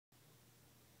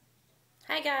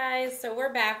Hi guys, so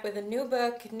we're back with a new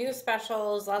book, new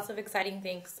specials, lots of exciting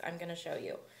things I'm going to show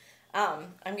you.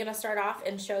 I'm going to start off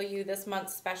and show you this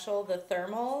month's special, the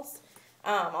thermals.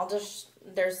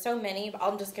 There's so many, but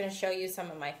I'm just going to show you some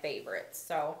of my favorites.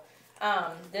 So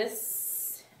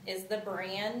this is the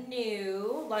brand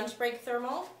new lunch break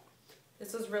thermal.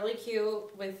 This is really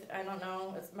cute with, I don't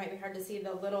know, it might be hard to see,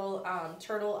 the little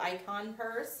turtle icon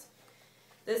purse.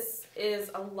 This is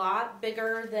a lot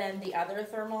bigger than the other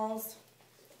thermals.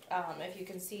 If you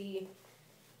can see,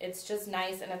 it's just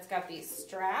nice, and it's got these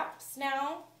straps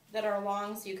now that are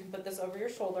long, so you can put this over your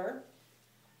shoulder.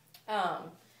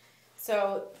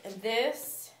 So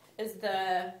this is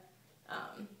the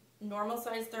normal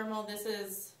size thermal. This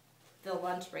is the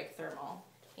lunch break thermal,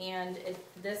 and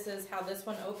this is how this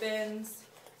one opens.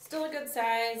 Still a good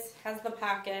size, has the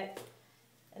pocket,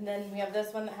 and then we have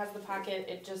this one that has the pocket.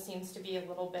 It just seems to be a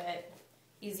little bit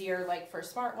easier, like for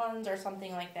smart ones or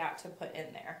something like that, to put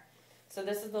in there. So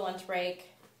this is the lunch break.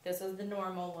 This is the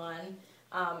normal one.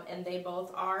 And they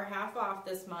both are half off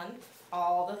this month.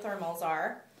 All the thermals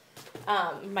are.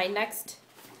 My next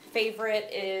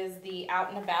favorite is the Out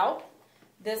and About.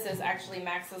 This is actually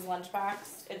Max's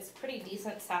lunchbox. It's pretty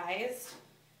decent sized.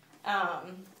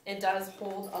 It does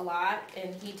hold a lot,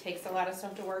 and he takes a lot of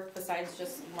stuff to work besides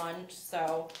just lunch,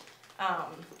 so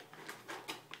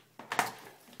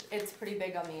it's pretty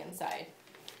big on the inside.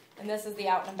 And this is the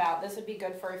Out and About. This would be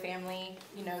good for a family,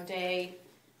 day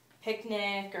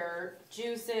picnic or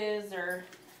juices or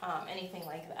anything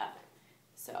like that.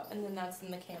 So, and then that's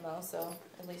in the camo, so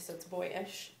at least it's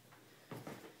boyish.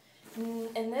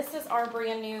 And this is our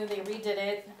brand new, they redid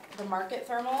it, the Market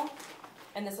Thermal.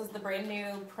 And this is the brand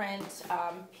new print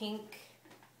pink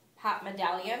pot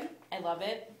medallion. I love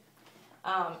it.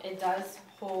 It does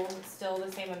hold still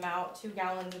the same amount. 2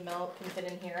 gallons of milk can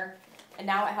fit in here. And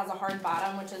now it has a hard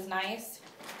bottom, which is nice.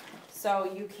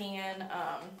 So you can,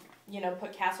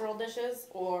 put casserole dishes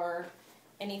or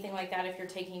anything like that if you're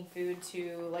taking food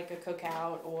to like a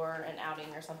cookout or an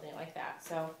outing or something like that.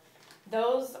 So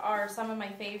those are some of my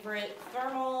favorite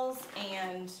thermals,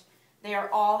 and they are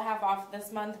all half off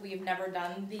this month. We've never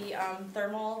done the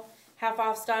thermal half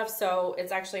off stuff, so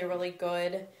it's actually a really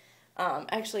good.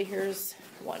 Actually, here's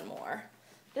one more.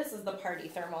 This is the Party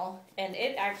Thermal, and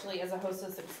it actually is a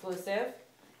Hostess exclusive.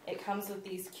 It comes with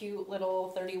these cute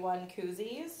little 31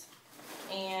 koozies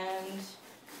and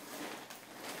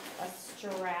a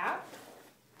strap.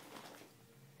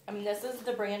 This is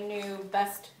the brand new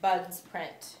Best Buds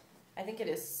print. I think it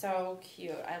is so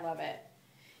cute. I love it.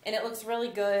 And it looks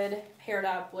really good paired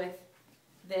up with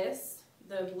this,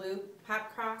 the blue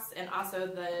pop cross, and also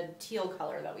the teal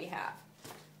color that we have.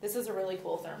 This is a really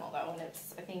cool thermal though, and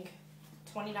it's, I think,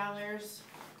 $20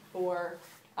 for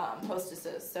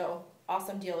hostesses. So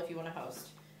awesome deal if you want to host.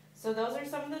 So those are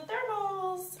some of the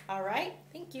thermals. All right,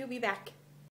 thank you. Be back.